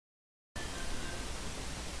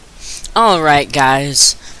Alright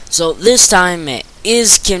guys, so this time it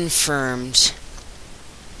is confirmed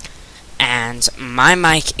and my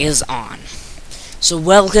mic is on. So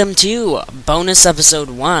welcome to bonus episode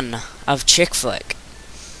 1 of Chick Flick.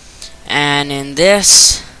 And in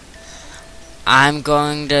this, I'm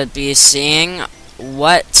going to be seeing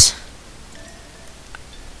what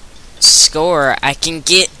score I can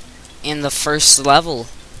get in the first level.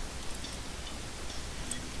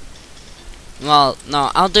 Well,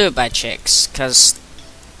 no, I'll do it by chicks, cause,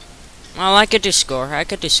 well, I could do score.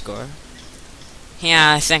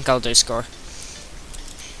 Yeah, I think I'll do score.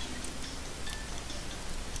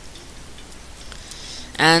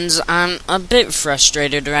 And I'm a bit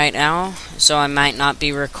frustrated right now, so I might not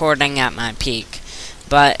be recording at my peak.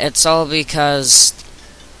 But it's all because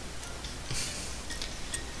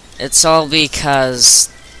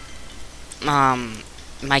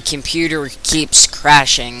my computer keeps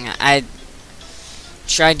crashing. I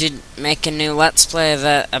tried to make a new Let's Play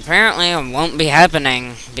that apparently won't be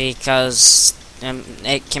happening because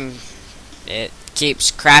it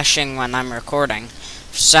keeps crashing when I'm recording.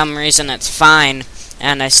 For some reason it's fine,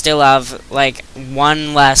 and I still have like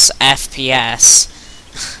 1 less FPS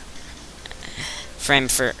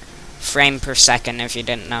frame per second, if you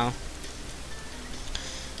didn't know.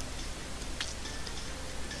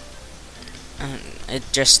 It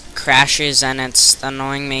just crashes and it's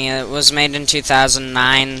annoying me. It was made in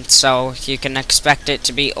 2009, so you can expect it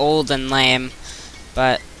to be old and lame.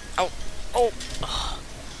 But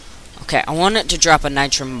okay, I want it to drop a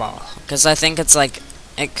nitrum ball because I think it's like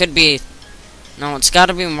it could be. No, it's got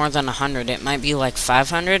to be more than 100. It might be like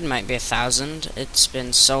 500, might be 1,000. It's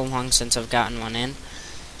been so long since I've gotten one in.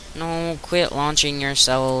 No, quit launching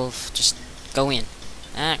yourself. Just go in.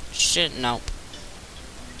 Shit, nope.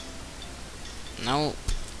 Nope.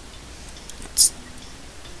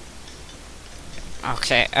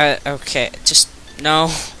 Okay, just,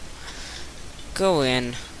 no. Go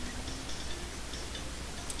in.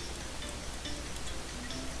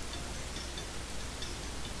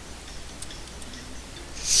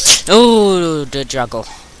 Oh, the juggle.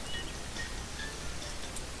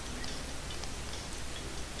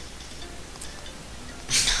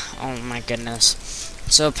 Oh my goodness.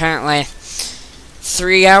 So apparently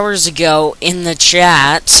 3 hours ago in the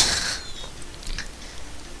chat,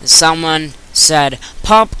 someone said,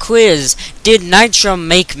 "Pop quiz, did Nitrum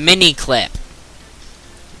make Miniclip?"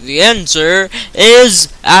 The answer is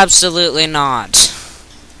absolutely not.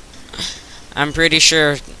 I'm pretty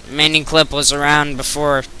sure Miniclip was around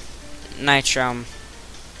before Nitrum.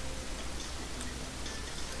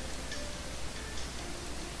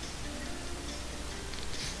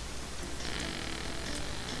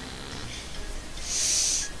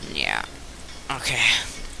 Yeah. Okay.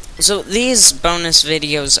 So these bonus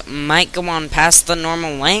videos might go on past the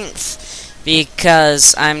normal length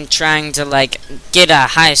because I'm trying to like get a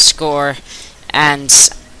high score, and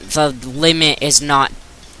the limit is not.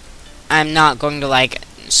 I'm not going to like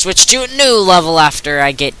switch to a new level after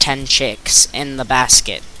I get 10 chicks in the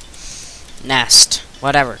basket. Nest.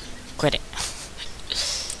 Whatever. Quit it.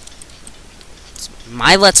 It's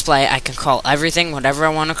my Let's Play. I can call everything whatever I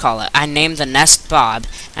want to call it. I named the nest Bob,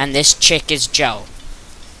 and this chick is Joe.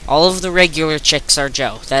 All of the regular chicks are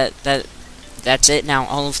Joe. That's it now.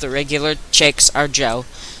 All of the regular chicks are Joe.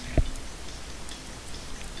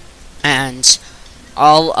 And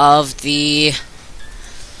all of the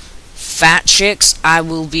fat chicks I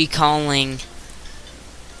will be calling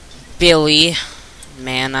Billy.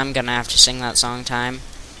 Man, I'm gonna have to sing that song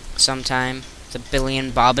sometime. The Billy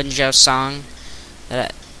and Bob and Joe song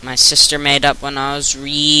that my sister made up when I was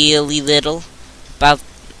really little.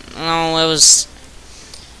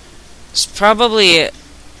 It's probably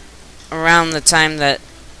around the time that,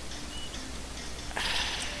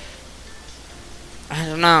 I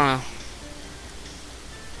don't know.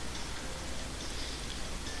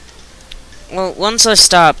 Well, once I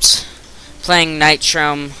stopped playing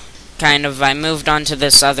Nitrum, I moved on to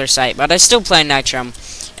this other site, but I still play Nitrum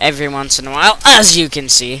every once in a while, as you can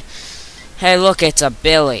see. Hey, look, it's a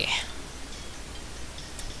Billy.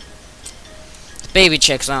 The baby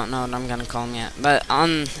chicks, I don't know what I'm gonna call them yet. But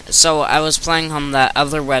so I was playing on that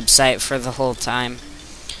other website for the whole time.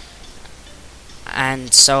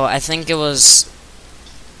 And so I think it was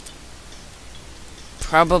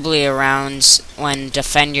probably around when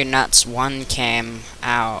Defend Your Nuts 1 came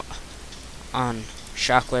out on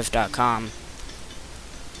Shockwave.com.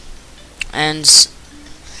 And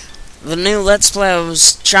the new Let's Play I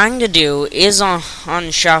was trying to do is on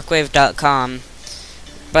Shockwave.com,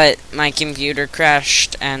 but my computer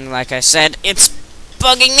crashed, and like I said, it's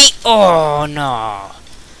bugging me. Oh no.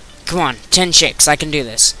 Come on, 10 chicks, I can do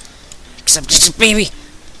this. except it's a baby.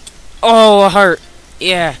 Oh, a heart.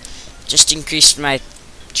 Yeah, just increased my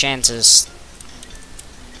chances.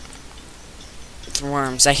 The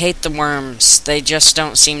worms. I hate the worms. They just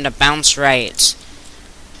don't seem to bounce right.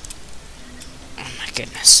 Oh my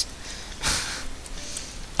goodness.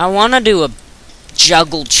 I want to do a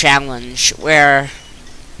juggle challenge where,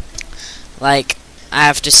 like, I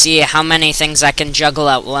have to see how many things I can juggle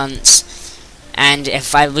at once. And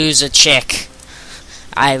if I lose a chick,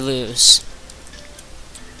 I lose.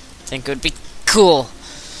 I think it would be cool.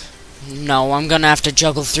 No, I'm gonna have to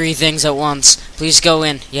juggle 3 things at once. Please go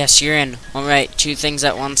in. Yes, you're in. Alright, 2 things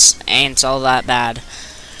at once ain't all that bad.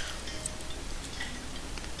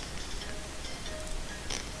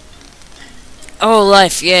 Oh,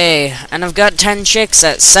 life, yay. And I've got 10 chicks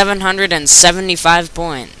at 775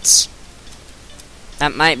 points.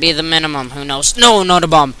 That might be the minimum, who knows? No, not a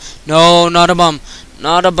bomb. No, not a bomb.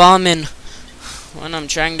 Not a bomb in. When I'm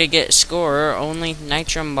trying to get score, only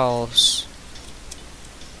nitrum balls.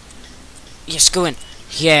 Yes, go in.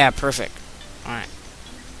 Yeah, perfect. Alright.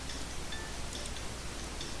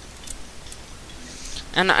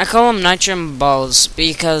 And I call them nitrum balls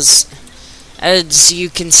because, as you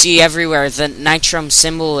can see everywhere, the nitrum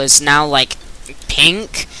symbol is now, like,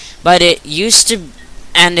 pink. But it used to,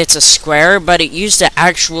 and it's a square, but it used to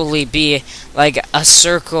actually be, like, a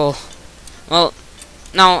circle. Well,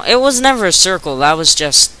 no, it was never a circle. That was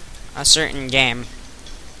just a certain game.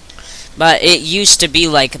 But it used to be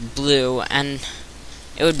like blue, and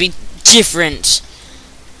it would be different.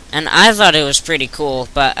 And I thought it was pretty cool,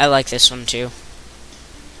 but I like this one too.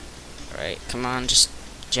 Alright, come on, just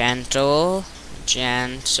gentle.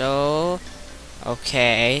 Gentle.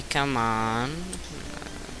 Okay, come on.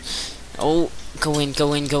 Oh, go in,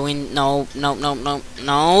 go in, go in. No, no, no, no,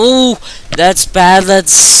 no. That's bad,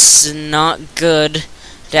 that's not good.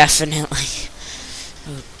 Definitely.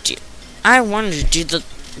 Oh, dear. I wonder, do the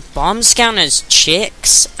bombs count as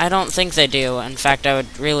chicks? I don't think they do. In fact, I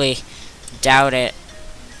would really doubt it.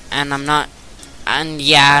 And I'm not... And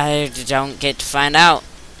yeah, I don't get to find out.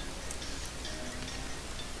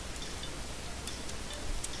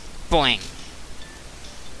 Boing.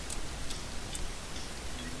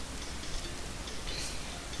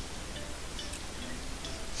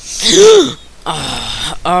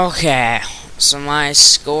 Oh, okay. So my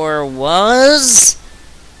score was...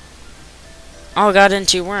 Oh, I got in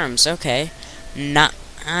 2 worms. Okay.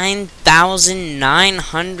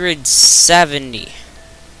 9,970.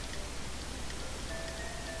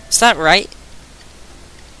 Is that right?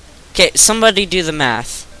 Okay, somebody do the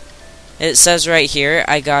math. It says right here,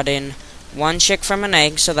 I got in 1 chick from an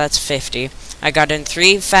egg, so that's 50. I got in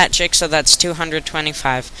 3 fat chicks, so that's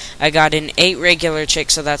 225. I got in 8 regular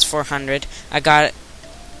chicks, so that's 400. I got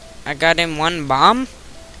in 1 bomb?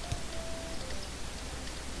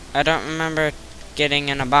 I don't remember getting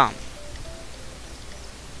in a bomb.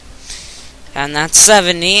 And that's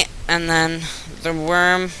 70, and then the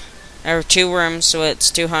worm, or 2 worms, so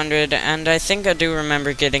it's 200, and I think I do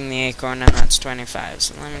remember getting the acorn, and that's 25.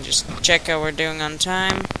 So let me just check how we're doing on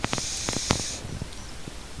time.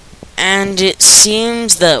 And it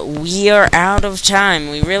seems that we are out of time.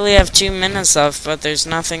 We really have 2 minutes left, but there's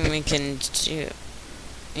nothing we can do.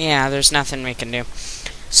 Yeah, there's nothing we can do.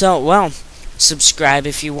 So, well, subscribe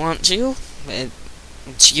if you want to.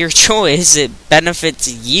 It's your choice. It benefits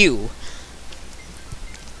you.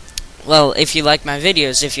 Well, if you like my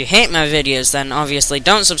videos. If you hate my videos, then obviously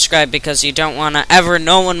don't subscribe because you don't want to ever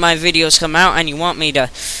know when my videos come out and you want me to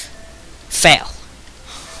fail.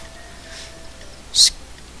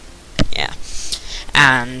 Yeah.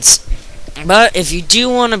 But if you do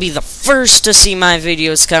want to be the first to see my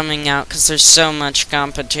videos coming out, because there's so much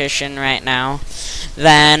competition right now,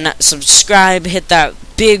 then subscribe, hit that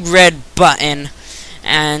big red button,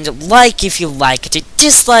 and like if you liked it,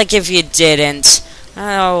 dislike if you didn't.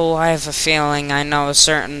 Oh, I have a feeling I know a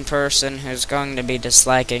certain person who's going to be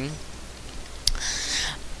disliking.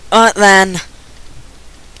 But then,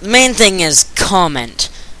 the main thing is comment.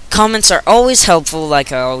 Comments are always helpful,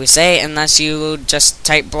 like I always say, unless you just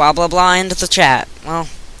type blah blah blah into the chat. Well,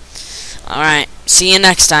 alright. See you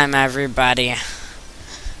next time, everybody.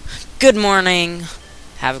 Good morning.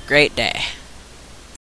 Have a great day.